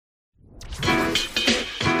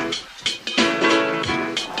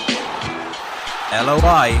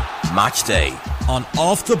LOI Matchday on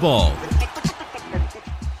Off the Ball.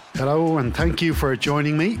 Hello and thank you for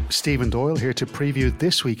joining me. Stephen Doyle here to preview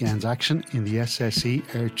this weekend's action in the SSE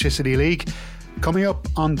Airtricity League. Coming up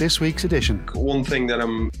on this week's edition. One thing that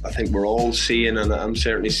I think we're all seeing, and I'm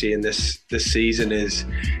certainly seeing this season, is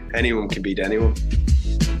anyone can beat anyone.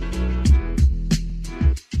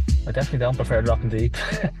 I definitely don't prefer dropping deep.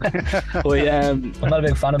 I'm not a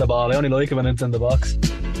big fan of the ball. I only like it when it's in the box.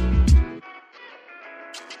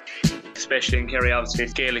 Especially in Kerry, obviously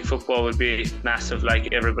Gaelic football would be massive.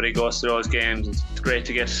 Like, everybody goes to those games. It's great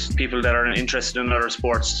to get people that are interested in other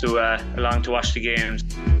sports to along to watch the games.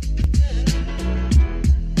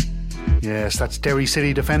 Yes, that's Derry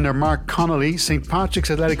City defender Mark Connolly, St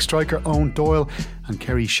Patrick's Athletic striker Eoin Doyle and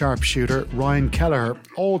Kerry sharpshooter Ryan Kelliher,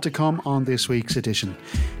 all to come on this week's edition.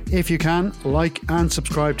 If you can, like and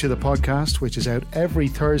subscribe to the podcast, which is out every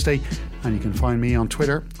Thursday, and you can find me on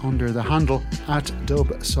Twitter under the handle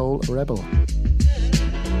 @DubSoulRebel.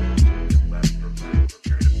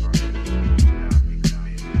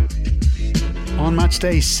 On match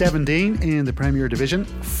day 17 in the Premier Division,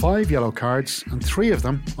 5 yellow cards and 3 of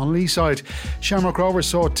them on Lee's side. Shamrock Rovers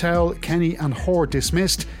saw Tell, Kenny and Hoare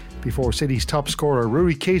dismissed before City's top scorer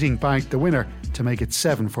Ruairi Keating bagged the winner to make it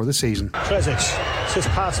 7 for the season. Tresic, just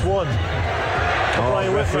past 1.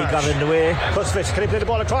 Brian Whitford got in the way. Kusvich, can he play the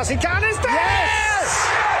ball across? He can, is there? Yes!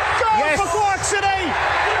 Goal for Cork City!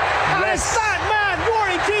 And it's that man,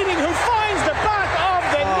 Ruairi Keating, who finds the back of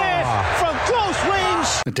the net from close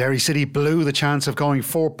range. Derry City blew the chance of going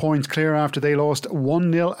 4 points clear after they lost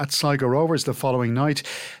 1-0 at Sligo Rovers the following night.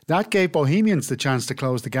 That gave Bohemians the chance to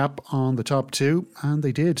close the gap on the top 2, and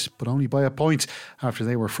they did, but only by a point after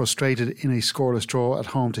they were frustrated in a scoreless draw at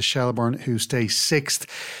home to Shelbourne, who stay 6th.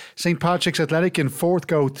 St Patrick's Athletic in 4th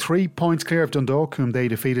go 3 points clear of Dundalk, whom they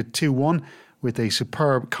defeated 2-1 with a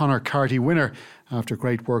superb Conor Carty winner after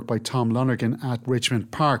great work by Tom Lonergan at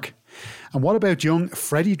Richmond Park. And what about young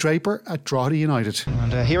Freddie Draper at Drogheda United?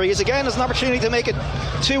 And here he is again. There's an opportunity to make it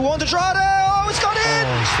 2-1 to Drogheda. Oh, it's gone in!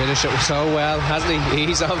 Oh, he's finished it so well, hasn't he?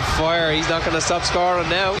 He's on fire. He's not going to stop scoring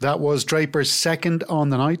now. That was Draper's second on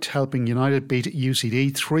the night, helping United beat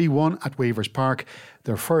UCD 3-1 at Weavers Park,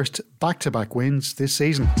 their first back-to-back wins this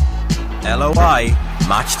season. LOI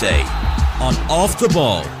Matchday on Off the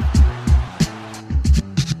Ball.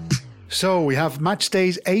 So we have match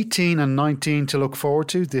days 18 and 19 to look forward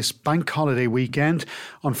to this bank holiday weekend.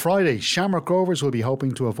 On Friday, Shamrock Rovers will be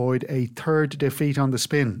hoping to avoid a third defeat on the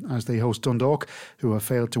spin as they host Dundalk, who have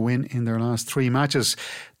failed to win in their last 3 matches.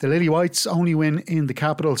 The Lily Whites' only win in the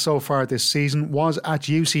capital so far this season was at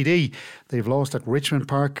UCD. They've lost at Richmond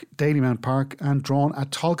Park, Dalymount Park and drawn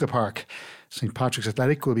at Tolka Park. St Patrick's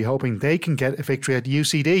Athletic will be hoping they can get a victory at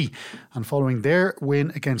UCD. And following their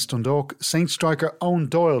win against Dundalk, Saints striker Eoin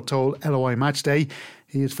Doyle told LOI Matchday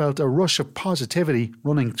he had felt a rush of positivity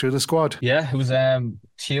running through the squad. Yeah, it was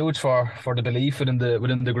huge for the belief within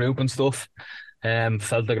the group and stuff.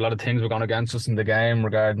 Felt like a lot of things were going against us in the game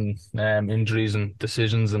regarding injuries and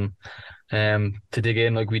decisions, and to dig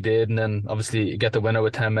in like we did, and then obviously get the winner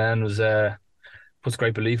with 10 men was puts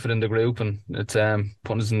great belief within the group, and it's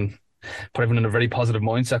put everyone in a very positive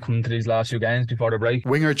mindset coming into these last few games before the break.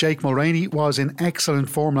 Winger Jake Mulroney was in excellent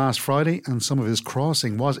form last Friday, and some of his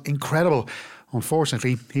crossing was incredible.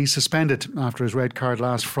 Unfortunately, he's suspended after his red card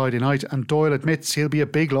last Friday night, and Doyle admits he'll be a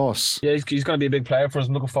big loss. Yeah, he's going to be a big player for us.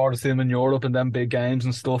 I'm looking forward to seeing him in Europe and them big games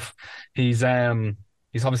and stuff. He's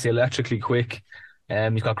obviously electrically quick.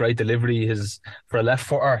 He's got great delivery. For a left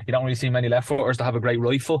footer, you don't really see many left footers that have a great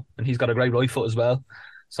right foot, and he's got a great right foot as well.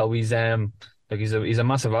 So he's a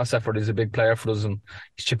massive asset for us. He's a big player for us, and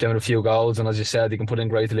he's chipped in with a few goals. And as you said, he can put in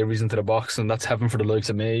great deliveries into the box, and that's heaven for the likes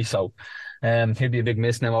of me. So he'll be a big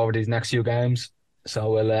miss now over these next few games.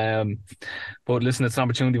 So but listen, it's an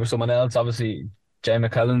opportunity for someone else. Obviously, Jay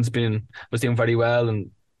McKellen's was doing very well, and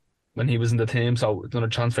when he was in the team, so it's another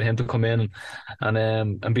chance for him to come in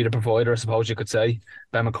and be the provider, I suppose you could say.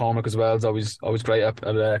 Ben McCormick as well is always great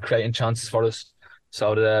at creating chances for us.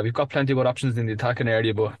 So we've got plenty of good options in the attacking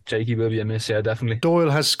area, but Jakey will be a miss, yeah, definitely. Doyle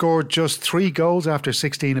has scored just 3 goals after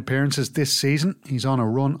 16 appearances this season. He's on a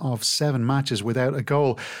run of 7 matches without a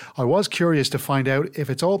goal. I was curious to find out if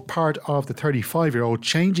it's all part of the 35-year-old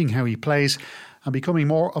changing how he plays and becoming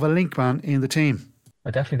more of a link man in the team.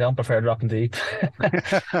 I definitely don't prefer dropping deep.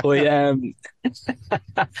 I'm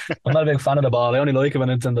not a big fan of the ball. I only like it when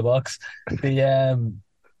it's in the box.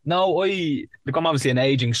 No, I'm obviously an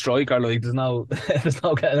ageing striker. Like there's no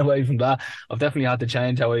getting away from that. I've definitely had to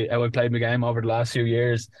change how I played my game over the last few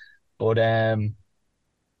years. But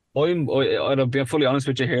I'll be fully honest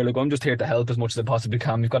with you here. Like, I'm just here to help as much as I possibly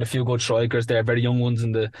can. We've got a few good strikers there, very young ones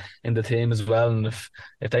in the team as well. And if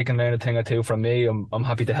they can learn a thing or two from me, I'm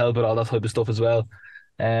happy to help with all that type of stuff as well.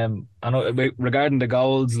 Regarding the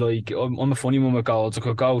goals, like, I'm a funny one with goals. I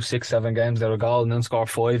could go 6-7 games without a goal and then score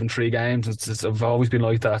 5 in 3 games. I've always been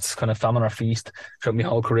like that. It's kind of famine or feast throughout my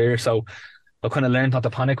whole career. So I kind of learned not to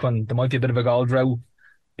panic when there might be a bit of a goal drought,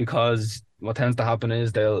 because what tends to happen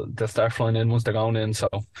is they'll start flying in once they're going in. So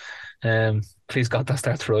please God, that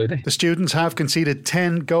starts Friday. The students have conceded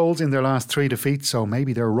 10 goals in their last 3 defeats, so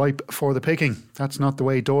maybe they're ripe for the picking. That's not the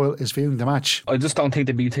way Doyle is viewing the match. I just don't think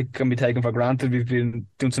they can be taken for granted. We've been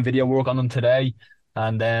doing some video work on them today,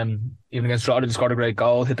 and even against Drogheda, they scored a great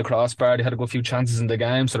goal, hit the crossbar. They had a good few chances in the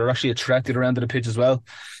game, so they're actually attracted around to the pitch as well.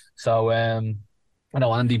 So I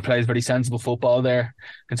know Andy plays very sensible football there,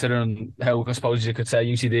 considering how, I suppose you could say,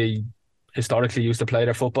 UCD historically used to play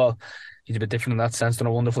their football. He's a bit different in that sense, done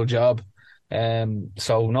a wonderful job.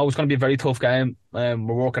 So no, it's going to be a very tough game. We're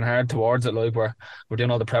working hard towards it. Like, we're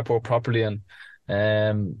doing all the prep work properly, and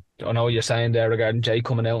I know what you're saying there regarding Jay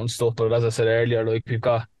coming out and stuff, but as I said earlier, like, we've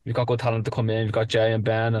got good talent to come in. We've got Jay and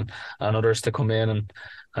Ben and others to come in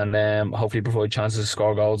and hopefully provide chances to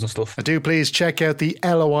score goals and stuff. Do please check out the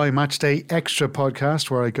LOI Matchday Extra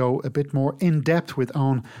podcast, where I go a bit more in depth with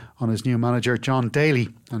Eoin on his new manager John Daly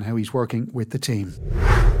and how he's working with the team.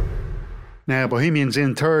 Now, Bohemians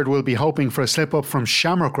in third will be hoping for a slip up from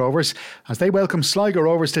Shamrock Rovers as they welcome Sligo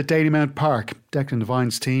Rovers to Dalymount Park. Declan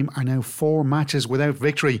Devine's team are now 4 matches without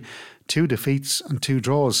victory, 2 defeats and 2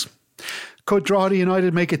 draws. Could Drogheda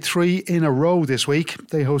United make it 3 in a row this week?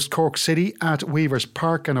 They host Cork City at Weavers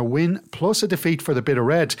Park, and a win plus a defeat for the Bit of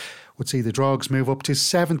Red would see the Drogs move up to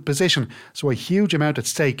 7th position, so a huge amount at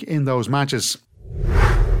stake in those matches.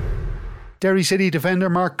 Derry City defender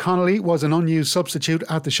Mark Connolly was an unused substitute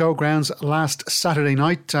at the showgrounds last Saturday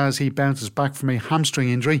night as he bounces back from a hamstring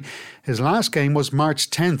injury. His last game was March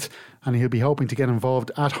 10th, and he'll be hoping to get involved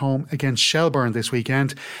at home against Shelbourne this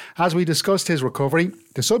weekend. As we discussed his recovery,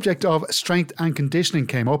 the subject of strength and conditioning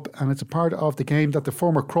came up, and it's a part of the game that the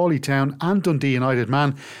former Crawley Town and Dundee United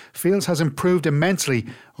man feels has improved immensely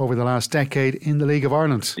over the last decade in the League of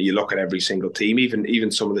Ireland. You look at every single team, even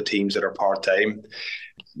some of the teams that are part-time,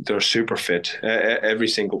 they're super fit. Every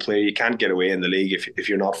single player, you can't get away in the league if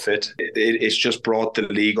you're not fit. It's just brought the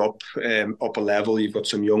league up a level. You've got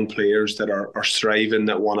some young players that are striving,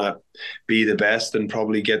 that want to be the best and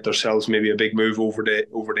probably get themselves maybe a big move over to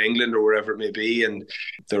England or wherever it may be. And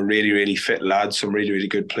they're really, really fit lads, some really, really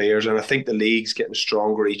good players. And I think the league's getting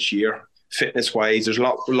stronger each year. Fitness wise, there's a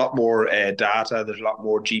lot more data. There's a lot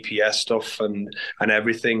more GPS stuff and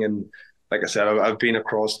everything. And like I said, I've been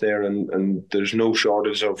across there, and there's no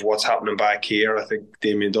shortage of what's happening back here. I think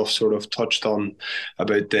Damien Duff sort of touched on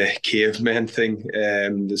about the cavemen thing.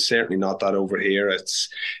 There's certainly not that over here.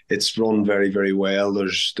 It's run very, very well.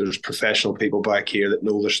 There's professional people back here that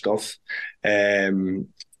know their stuff.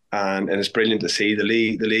 And it's brilliant to see. The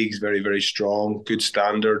league's very, very strong, good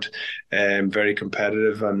standard, very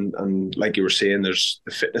competitive, and like you were saying, there's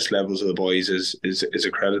the fitness levels of the boys is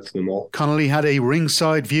a credit to them all. Connolly had a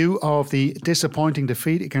ringside view of the disappointing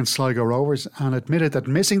defeat against Sligo Rovers and admitted that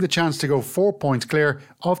missing the chance to go 4 points clear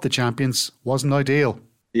of the champions wasn't ideal.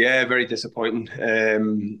 Yeah, very disappointing.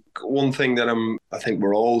 One thing that I think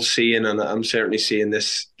we're all seeing, and I'm certainly seeing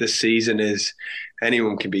this season, is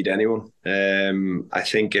anyone can beat anyone. I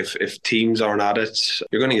think if teams aren't at it,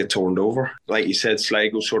 you're going to get turned over. Like you said,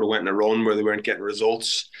 Sligo sort of went in a run where they weren't getting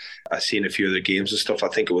results. I've seen a few of their games and stuff. I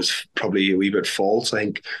think it was probably a wee bit false. I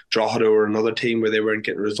think Drogheda were another team where they weren't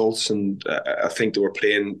getting results, and I think they were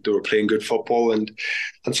playing good football. And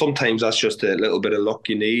sometimes that's just a little bit of luck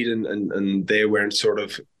you need, and they weren't sort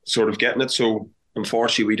of getting it. So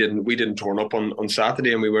unfortunately, we didn't turn up on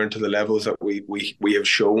Saturday, and we weren't to the levels that we have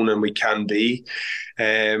shown and we can be.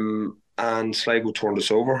 And Sligo turned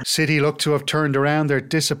us over. City look to have turned around their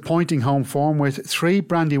disappointing home form with 3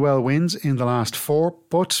 Brandywell wins in the last 4,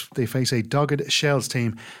 but they face a dogged Shells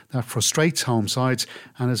team that frustrates home sides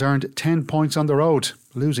and has earned 10 points on the road,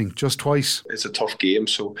 losing just twice. It's a tough game,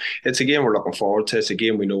 so it's a game we're looking forward to. It's a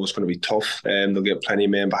game we know is going to be tough. They'll get plenty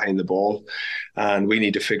of men behind the ball, and we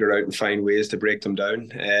need to figure out and find ways to break them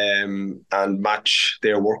down and match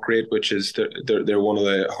their work rate, which is they're one of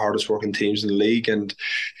the hardest working teams in the league, and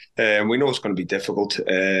we know it's going to be difficult.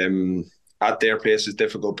 at their pace is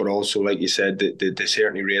difficult, but also, like you said, they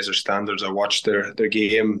certainly raise their standards. I watched their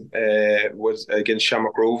game was against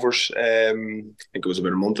Shamrock Rovers. I think it was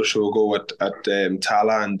about a month or so ago at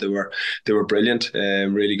Tala, and they were brilliant.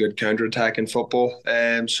 Really good counter-attacking football.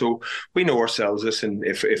 So we know ourselves. Listen,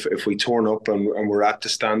 if we turn up and we're at the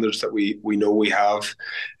standards that we know we have,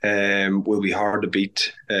 we'll be hard to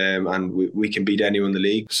beat, and we can beat anyone in the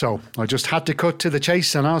league. So I just had to cut to the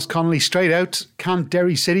chase and ask Connolly straight out: can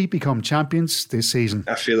Derry City become champions this season?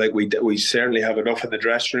 I feel like we certainly have enough in the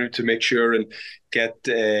dressing room to make sure and get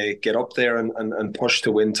up there and push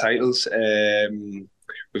to win titles.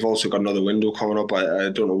 We've also got another window coming up. I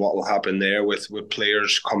don't know what will happen there with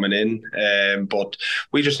players coming in, but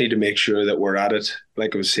we just need to make sure that we're at it.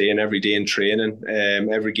 Like I was saying, every day in training,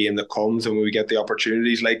 every game that comes, and when we get the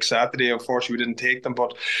opportunities, like Saturday, unfortunately we didn't take them,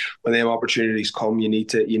 but when them opportunities come, you need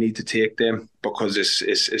to take them, because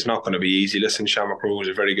it's not going to be easy. Listen, Shamrock Rovers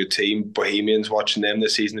is a very good team. Bohemians, watching them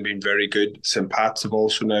this season, have been very good. St Pat's have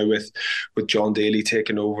also now with John Daly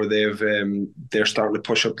taking over, they're starting to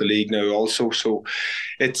push up the league now also. So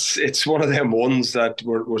it's one of them ones that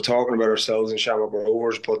we're talking about ourselves in Shamrock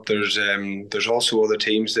Rovers, but there's also other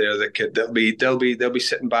teams there that they'll be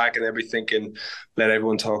sitting back and they'll be thinking, let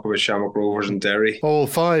everyone talk about Shamrock Rovers and Derry. All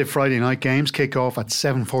 5 Friday night games kick off at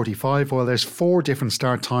 7:45, while there's 4 different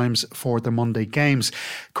start times for the Monday games.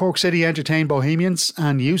 Cork City entertain Bohemians,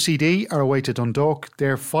 and UCD are away to Dundalk.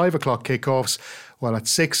 They're 5 o'clock kickoffs, while at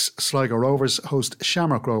 6, Sligo Rovers host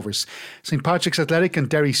Shamrock Rovers. St Patrick's Athletic and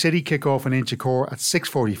Derry City kick off in Inchicore at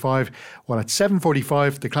 6:45, while at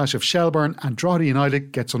 7:45 the clash of Shelbourne and Drogheda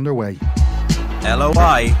United gets underway.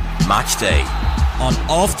 LOI Matchday on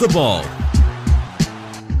Off the Ball.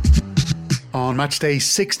 On Matchday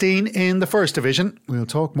 16 in the First Division, we'll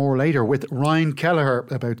talk more later with Ryan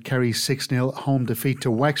Kelliher about Kerry's 6-0 home defeat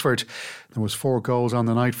to Wexford. There was 4 goals on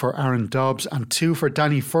the night for Aaron Dobbs and 2 for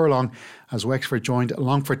Danny Furlong, as Wexford joined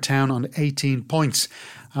Longford Town on 18 points.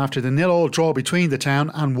 After the 0-0 draw between the Town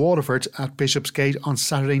and Waterford at Bishopsgate on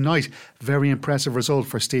Saturday night. Very impressive result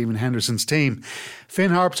for Stephen Henderson's team.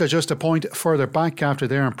 Finn Harps are just a point further back after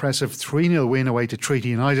their impressive 3-0 win away to Treaty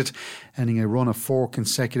United, ending a run of 4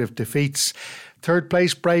 consecutive defeats. Third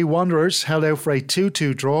place Bray Wanderers held out for a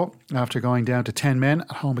 2-2 draw after going down to 10 men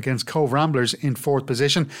at home against Cove Ramblers in 4th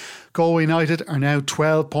position. Galway United are now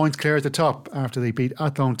 12 points clear at the top after they beat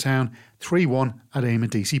Athlone Town 3-1 at Eamon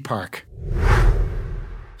DC Park.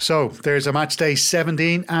 So there's a match day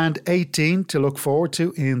 17 and 18 to look forward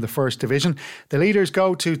to in the First Division. The leaders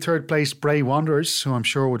go to third place Bray Wanderers, who I'm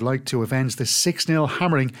sure would like to avenge the 6-0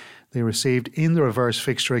 hammering they received in the reverse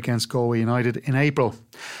fixture against Galway United in April.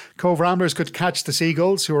 Cove Ramblers could catch the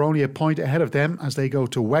Seagulls, who are only a point ahead of them as they go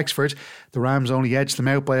to Wexford. The Rams only edged them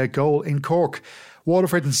out by a goal in Cork.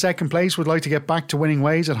 Waterford in second place would like to get back to winning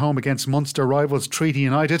ways at home against Munster rivals Treaty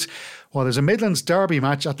United, while there's a Midlands derby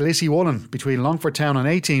match at Lissywullen between Longford Town on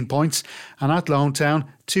 18 points and Athlone Town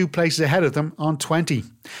 2 places ahead of them on 20.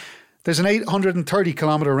 There's an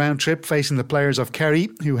 830-kilometre round trip facing the players of Kerry,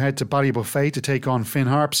 who head to Ballybuffet to take on Finn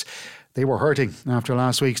Harps. They were hurting after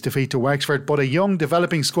last week's defeat to Wexford, but a young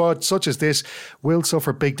developing squad such as this will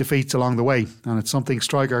suffer big defeats along the way, and it's something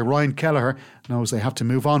striker Ryan Kelliher knows they have to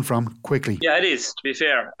move on from quickly. Yeah, it is, to be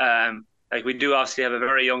fair. We do obviously have a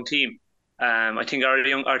very young team. I think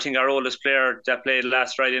our oldest player that played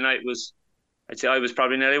last Friday night I'd say I was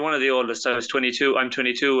probably nearly one of the oldest. I was 22. I'm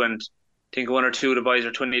 22, and I think 1 or 2 of the boys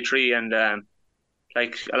are 23, and we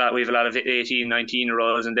have a lot of 18,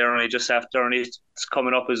 19-year-olds, and they're only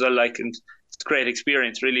coming up as well. And it's a great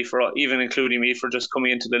experience, really, for even including me, for just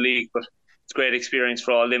coming into the league. But it's a great experience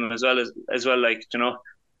for all them as well.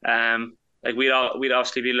 We'd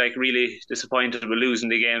obviously be really disappointed with losing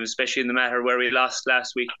the game, especially in the matter where we lost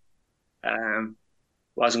last week.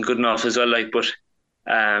 Wasn't good enough as well.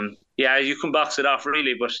 You can box it off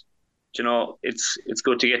really, but it's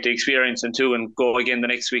good to get the experience and go again the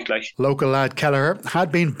next week. Local lad Kelliher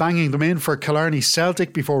had been banging them in for Killarney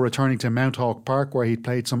Celtic before returning to Mount Hawk Park, where he'd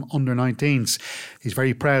played some under-19s. He's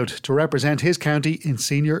very proud to represent his county in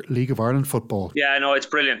Senior League of Ireland football. Yeah, no, it's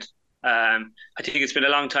brilliant. I think it's been a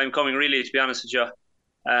long time coming, really, to be honest with you.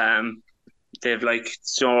 They've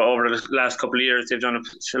over the last couple of years, they've done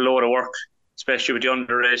a load of work, especially with the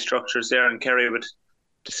underage structures there in Kerry with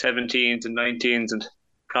the 17s and 19s and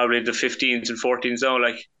probably the 15s and 14s now.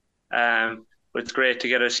 But it's great to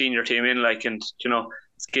get a senior team in,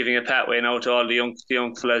 it's giving a pathway now to all the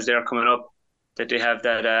young fellas there coming up, that they have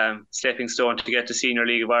that stepping stone to get to Senior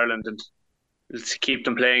League of Ireland, and to keep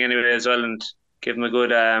them playing anyway as well, and give them a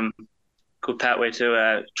good good pathway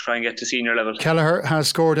to try and get to senior level. Kelliher has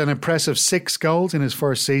scored an impressive 6 goals in his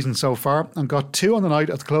first season so far and got 2 on the night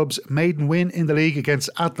of the club's maiden win in the league against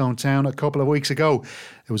Athlone Town a couple of weeks ago.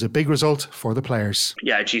 It was a big result for the players.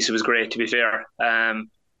 Yeah, geez, it was great, to be fair.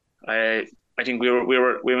 I think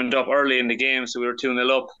we went up early in the game, so we were 2-0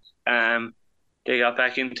 up. They got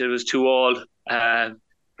back into it, was 2-2.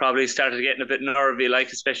 Probably started getting a bit nervy,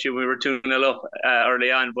 especially when we were 2-0 up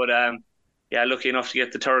early on. But lucky enough to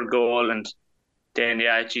get the third goal, and then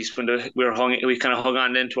we kind of hung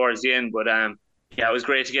on then towards the end. But it was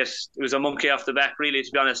great to get. It was a monkey off the back, really,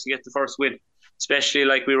 to be honest, to get the first win, especially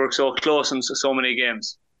we were so close in so many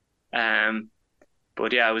games.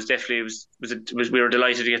 But yeah, it was definitely we were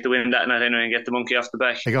delighted to get the win that night anyway and get the monkey off the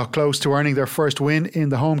back. They got close to earning their first win in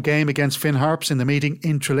the home game against Finn Harps in the meeting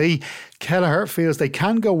in Tralee. Kelliher feels they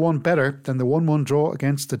can go one better than the 1-1 draw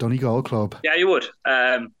against the Donegal club. Yeah, you would.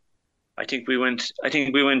 I think we went.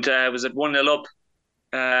 Was it 1-0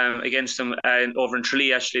 up against them over in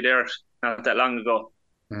Tralee actually there not that long ago.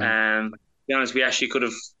 To be honest, we actually could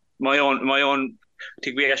have. My own. I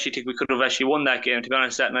think we could have actually won that game. To be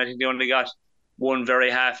honest, that night I think they only got one very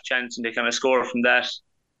half chance and they kind of scored from that.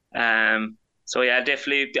 So yeah,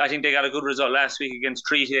 definitely. I think they got a good result last week against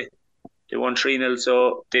Treaty. They won 3-0,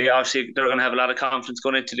 so they're going to have a lot of confidence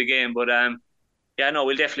going into the game. But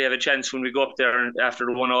we'll definitely have a chance when we go up there after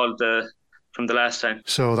the 1-1 from the last time.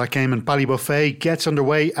 So that game in Ballybuffet gets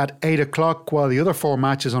underway at 8 o'clock, while the other 4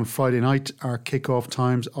 matches on Friday night are kick-off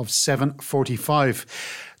times of 7:45.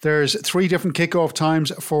 There's 3 different kick-off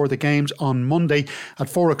times for the games on Monday. At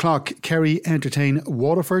 4 o'clock, Kerry entertain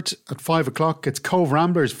Waterford. At 5 o'clock, it's Cove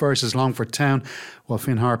Ramblers versus Longford Town, while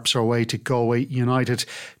Finn Harps are away to Galway United.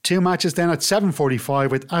 2 matches then at 7:45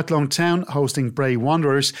 with Athlone Town hosting Bray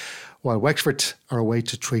Wanderers, while Wexford are away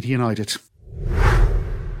to Treaty United.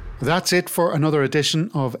 That's it for another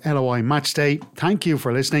edition of LOI Matchday. Thank you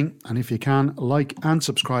for listening, and if you can, like and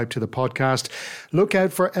subscribe to the podcast. Look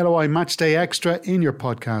out for LOI Matchday Extra in your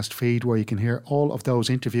podcast feed, where you can hear all of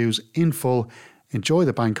those interviews in full. Enjoy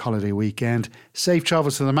the bank holiday weekend. Safe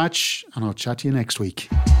travels to the match, and I'll chat to you next week.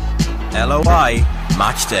 LOI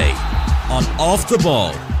Matchday on Off the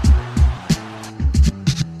Ball.